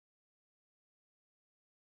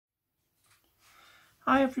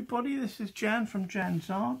Hi everybody, this is Jan from Jan's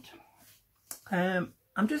Art. I'm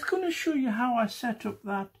just going to show you how I set up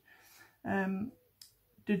that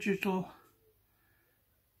digital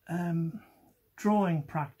drawing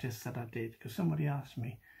practice that I did, because somebody asked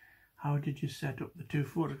me, how did you set up the two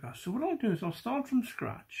photographs? So what I'll do is I'll start from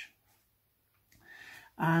scratch,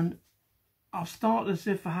 and I'll start as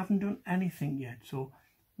if I haven't done anything yet. So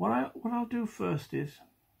what I'll do first is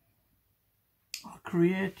I'll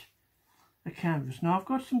create a canvas. Now I've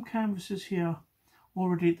got some canvases here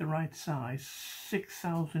already at the right size,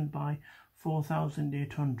 6000 by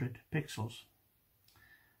 4800 pixels,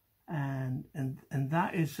 and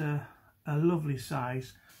that is a lovely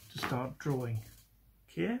size to start drawing.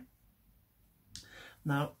 Okay,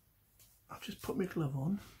 now I'll just put my glove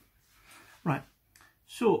on. Right,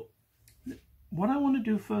 so what I want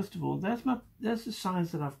to do first of all, there's the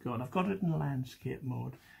size that I've got it in landscape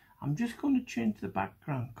mode. I'm just going to change the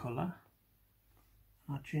background colour.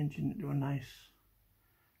 I'll change it into a nice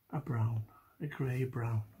brown, a grey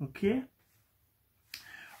brown. Okay,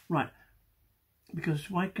 right,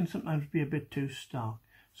 because white can sometimes be a bit too stark.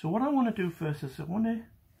 So what I want to do first is I want to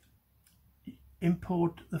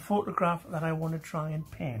import the photograph that I want to try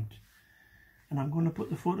and paint, and I'm going to put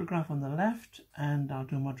the photograph on the left and I'll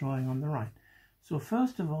do my drawing on the right. So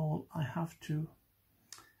first of all, I have to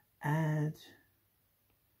add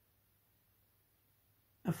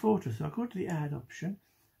a photo. So I go to the add option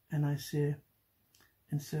and I say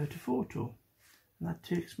insert a photo, and that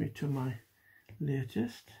takes me to my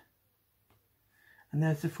latest, and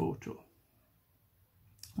there's the photo.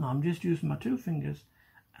 Now I'm just using my two fingers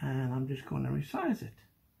and I'm just going to resize it.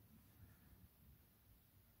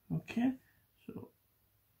 Okay, so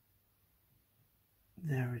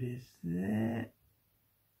there it is there.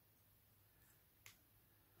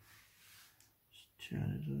 Just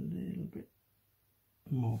turn it a little bit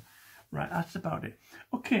more. Right, that's about it.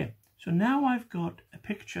 Okay, so now I've got a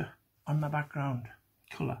picture on my background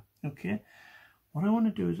colour. Okay, what I want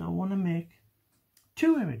to do is I want to make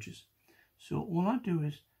two images. So all I do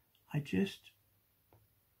is I just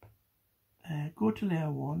go to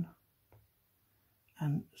layer 1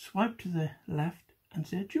 and swipe to the left and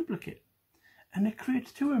say duplicate, and it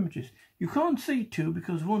creates two images. You can't see two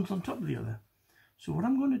because one's on top of the other. So what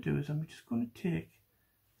I'm going to do is I'm just going to take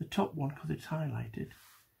the top one because it's highlighted,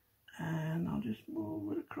 and I'll just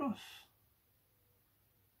move it across.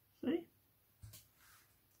 See?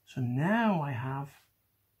 So now I have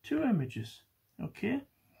two images. Okay?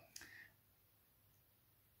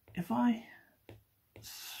 If I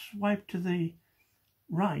swipe to the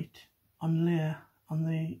right on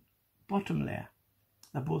the bottom layer,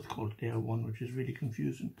 they're both called layer 1, which is really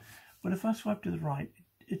confusing. But if I swipe to the right,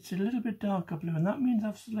 it's a little bit darker blue, and that means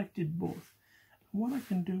I've selected both. And what I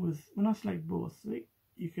can do is, when I select both, see,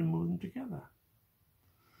 you can move them together.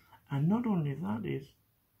 And not only that is,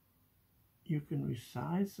 you can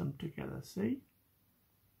resize them together, see?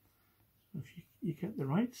 So if you get the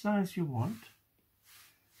right size you want,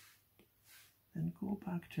 then go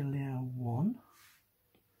back to layer 1,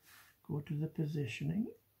 go to the positioning,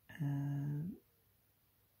 and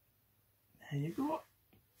there you go.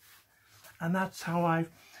 And that's how I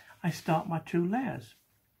start my two layers.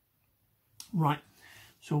 Right,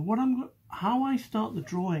 so how I start the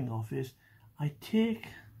drawing off is I'll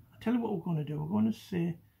tell you what we're going to do. We're going to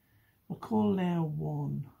say, we'll call layer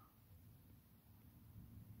 1,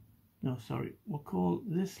 no sorry, we'll call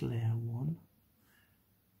this layer 1,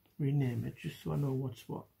 rename it just so I know what's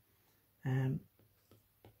what,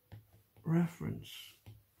 reference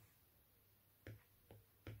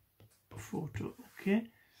photo. Okay,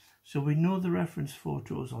 so we know the reference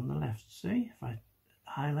photo is on the left. See, if I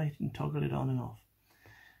highlight and toggle it on and off,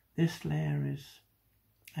 this layer is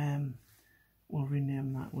we'll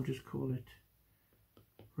rename that, we'll just call it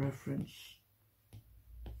reference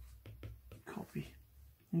copy.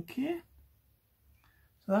 Okay,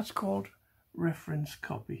 so that's called reference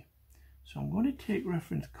copy. So I'm going to take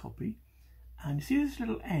reference copy, and you see this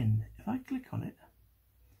little N, if I click on it,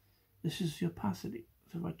 this is the opacity.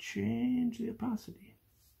 So if I change the opacity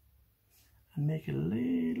and make it a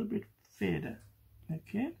little bit fader,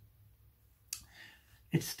 okay,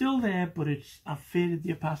 it's still there, but I've faded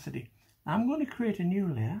the opacity. Now I'm going to create a new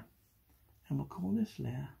layer, and we'll call this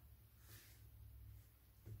layer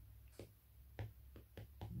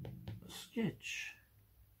sketch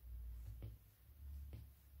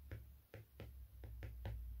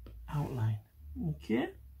outline. Okay,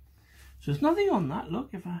 so there's nothing on that. Look,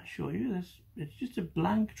 if I show you, it's just a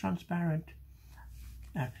blank transparent.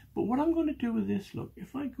 But what I'm going to do with this, look,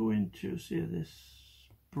 if I go into, say, this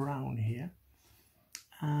brown here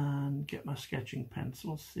and get my sketching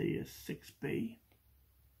pencil, say a 6B,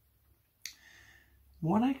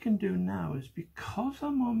 what I can do now is, because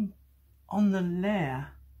I'm on the layer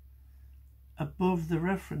above the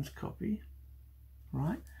reference copy,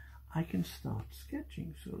 right, I can start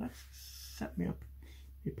sketching. So let's set me up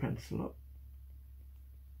my pencil up.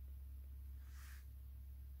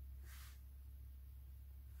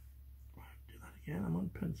 Right, do that again. I'm on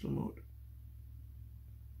pencil mode.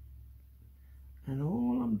 And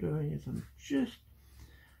all I'm doing is I'm just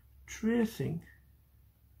tracing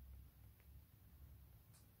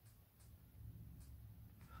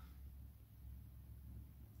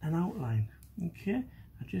an outline. Okay,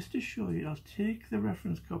 now just to show you, I'll take the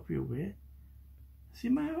reference copy away. See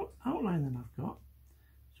my outline that I've got?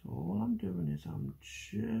 So all I'm doing is I'm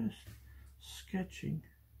just sketching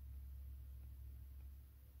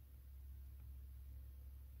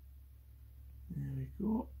there we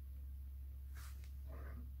go.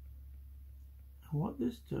 And what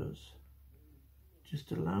this does,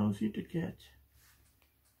 just allows you to get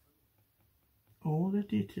all the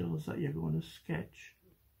details that you're going to sketch.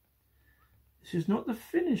 This is not the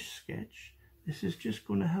finished sketch, this is just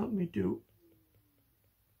going to help me do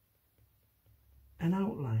an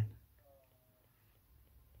outline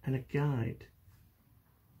and a guide.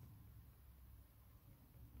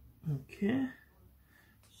 Okay,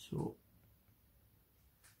 so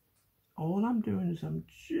all I'm doing is I'm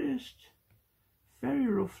just very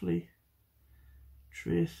roughly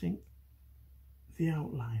tracing the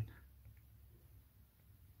outline.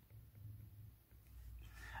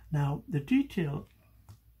 Now the detail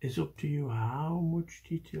is up to you, how much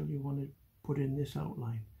detail you want to put in this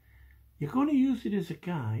outline. You're going to use it as a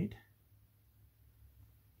guide,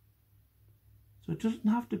 so it doesn't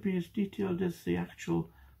have to be as detailed as the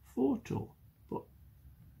actual photo, but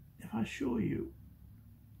if I show you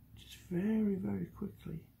just very, very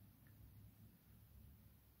quickly,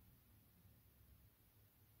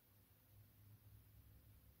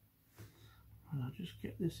 and I'll just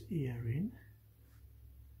get this ear in.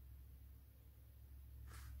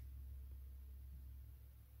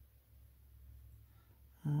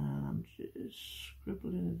 And I'm just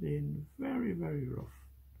scribbling it in very, very rough.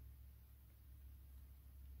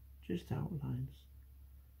 Just outlines.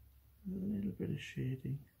 A little bit of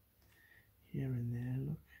shading here and there,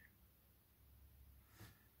 look.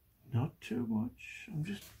 Not too much. I'm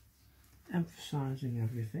just emphasizing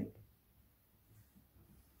everything.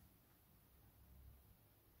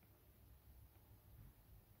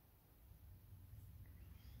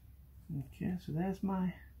 Okay, so there's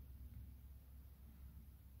my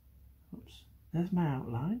there's my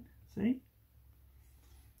outline, see?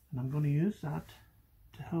 And I'm going to use that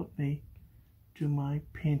to help me do my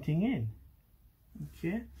painting in.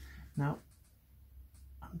 Okay, now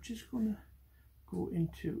I'm just going to go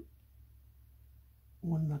into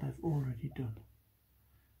one that I've already done.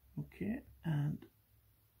 Okay, and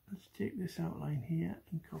let's take this outline here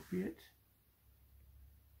and copy it.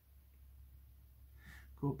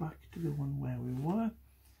 Go back to the one where we were,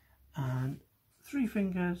 and 3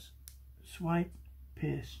 fingers, swipe,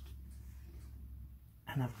 paste,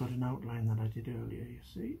 and I've got an outline that I did earlier, you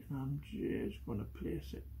see, and I'm just going to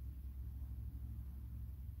place it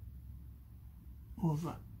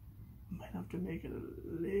over. Might have to make it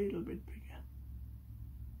a little bit bigger.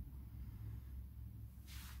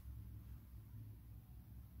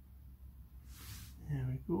 There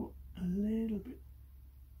we go, a little bit.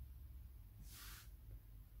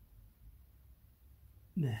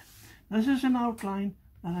 There. This is an outline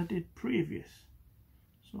that I did previous,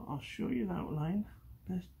 so I'll show you the outline.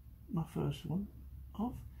 There's my first one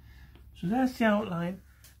off. So there's the outline,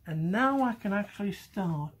 and now I can actually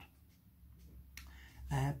start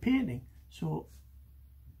painting. So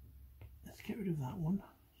let's get rid of that one.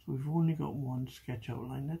 So we've only got one sketch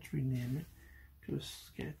outline. Let's rename it to a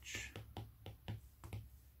sketch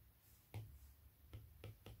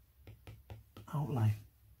outline.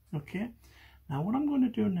 Okay, now what I'm going to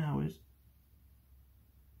do now is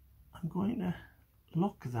I'm going to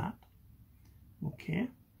lock that. Okay,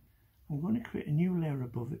 I'm going to create a new layer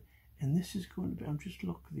above it, and this is going to be, I'll just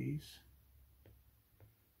lock these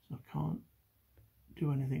so I can't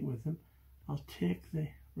do anything with them. I'll take the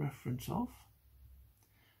reference off.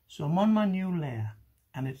 So I'm on my new layer,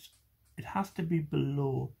 and it has to be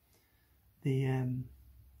below the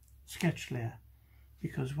sketch layer,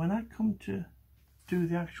 because when I come to do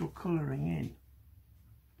the actual colouring in,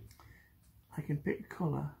 I can pick a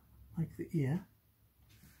colour like the ear,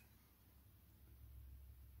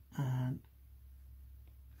 and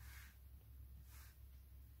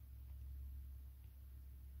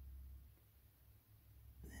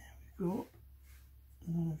there we go.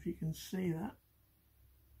 I don't know if you can see that.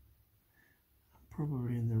 I'm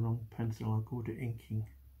probably in the wrong pencil. I'll go to inking.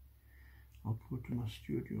 I'll go to my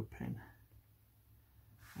studio pen.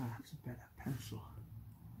 That's a better pencil.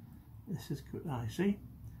 This is good. I see.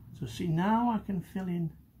 So see, now I can fill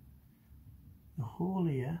in the whole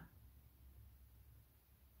ear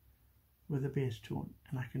with a base tone,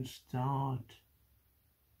 and I can start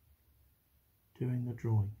doing the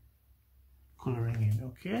drawing, colouring in.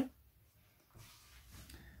 Okay.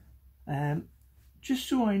 Just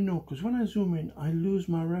so I know, because when I zoom in I lose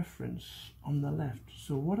my reference on the left.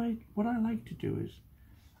 So what I like to do is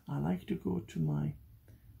I like to go to my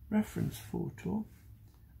reference photo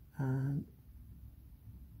and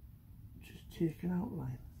just take an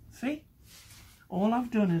outline. See, all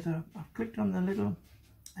I've done is I've clicked on the little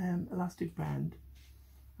elastic band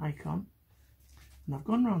icon, and I've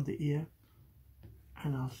gone around the ear,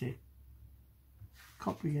 and I'll say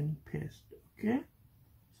copy and paste. Okay,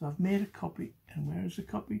 so I've made a copy, and where is the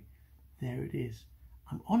copy? There it is.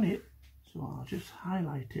 I'm on it, so I'll just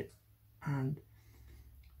highlight it, and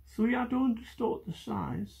so I don't distort the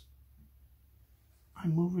size, I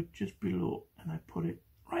move it just below and I put it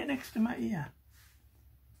right next to my ear.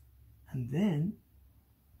 And then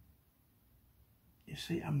you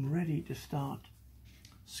see I'm ready to start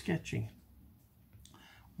sketching.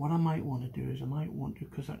 What I might want to do is I might want to,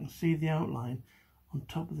 because I can see the outline on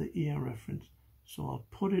top of the ear reference, so I'll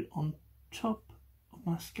put it on top of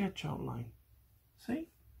my sketch outline. See?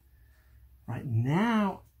 Right,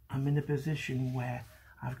 now I'm in a position where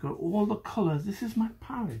I've got all the colours. This is my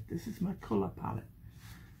palette, this is my colour palette.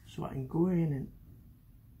 So I can go in and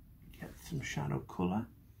get some shadow colour,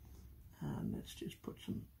 and let's just put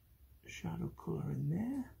some shadow colour in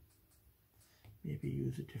there. Maybe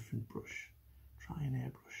use a different brush, try an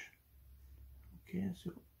airbrush. Okay,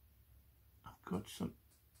 so I've got some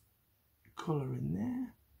colour in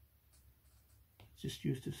there. Just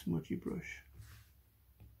used a smudgy brush.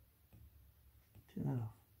 Turn that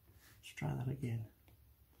off. Let's try that again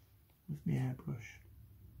with my airbrush.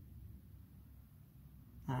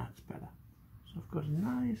 That's better. So I've got a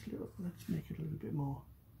nice little, let's make it a little bit more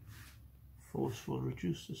forceful,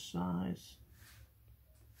 reduce the size.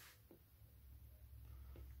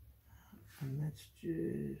 And let's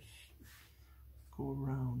just go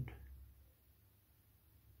around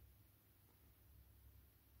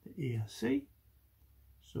the ear, see?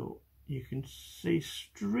 So you can see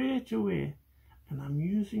straight away, and I'm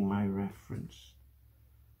using my reference.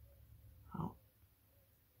 How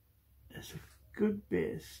it's a good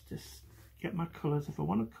base to get my colours. If I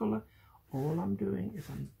want to colour, all I'm doing is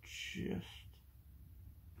I'm just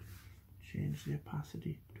change the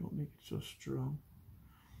opacity, don't make it so strong.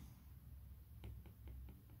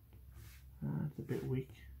 It's a bit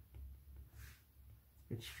weak,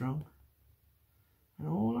 a bit strong. And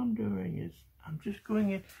all I'm doing is I'm just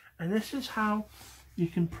going in, and this is how you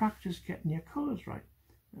can practice getting your colours right.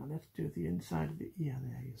 Now let's do the inside of the ear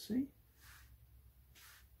there, you see?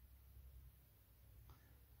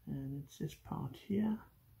 And it's this part here.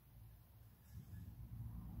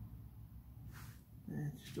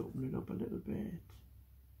 Let's just open it up a little bit.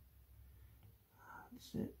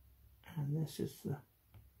 That's it. And this is the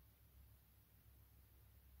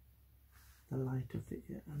light of the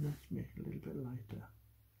ear, and let's make it a little bit lighter.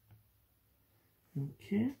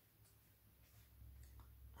 Okay,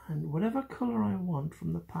 and whatever colour I want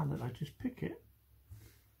from the palette, I just pick it.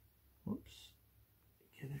 Whoops,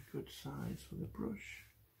 get a good size for the brush.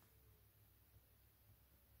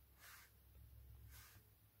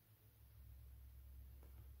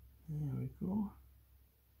 There we go.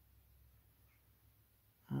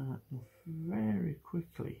 And very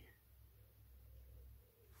quickly.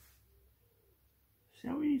 See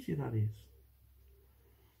how easy that is?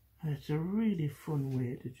 And it's a really fun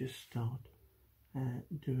way to just start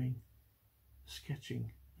doing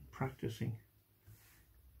sketching and practicing.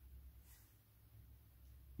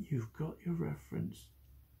 You've got your reference.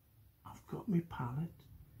 I've got my palette.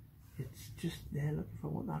 It's just there. Look, if I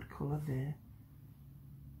want that colour there,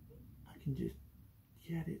 I can just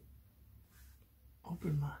get it up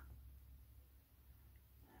in my,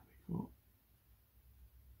 there we go.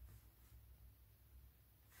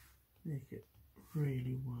 Make it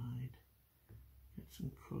really wide, get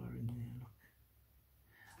some colour in there, look.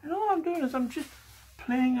 And all I'm doing is I'm just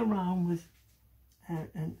playing around with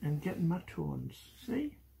and getting my tones,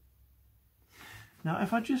 see? Now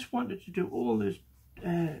if I just wanted to do all this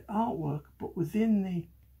artwork but within the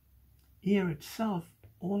ear itself,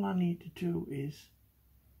 all I need to do is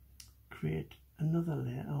create another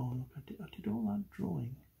layer. Oh look, I did all that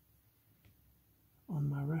drawing on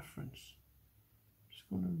my reference. I'm just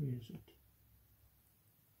going to erase it.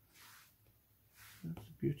 That's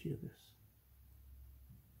the beauty of this.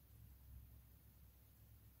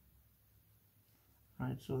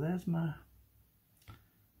 Right, so there's my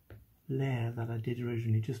layer that I did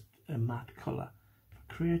originally, just a matte colour.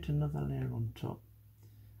 Create another layer on top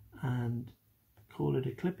and call it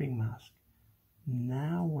a clipping mask.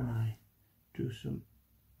 Now when I do some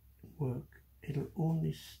work, it'll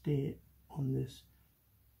only stay on this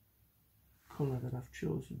colour that I've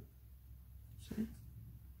chosen. See?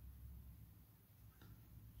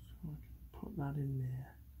 So I can put that in there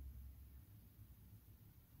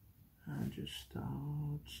and just start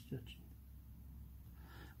stitching.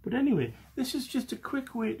 But anyway, this is just a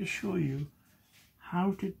quick way to show you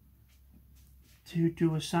how to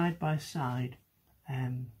do a side-by-side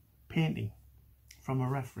painting from a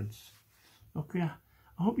reference. Okay,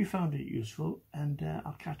 I hope you found it useful, and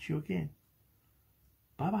I'll catch you again.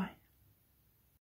 Bye bye.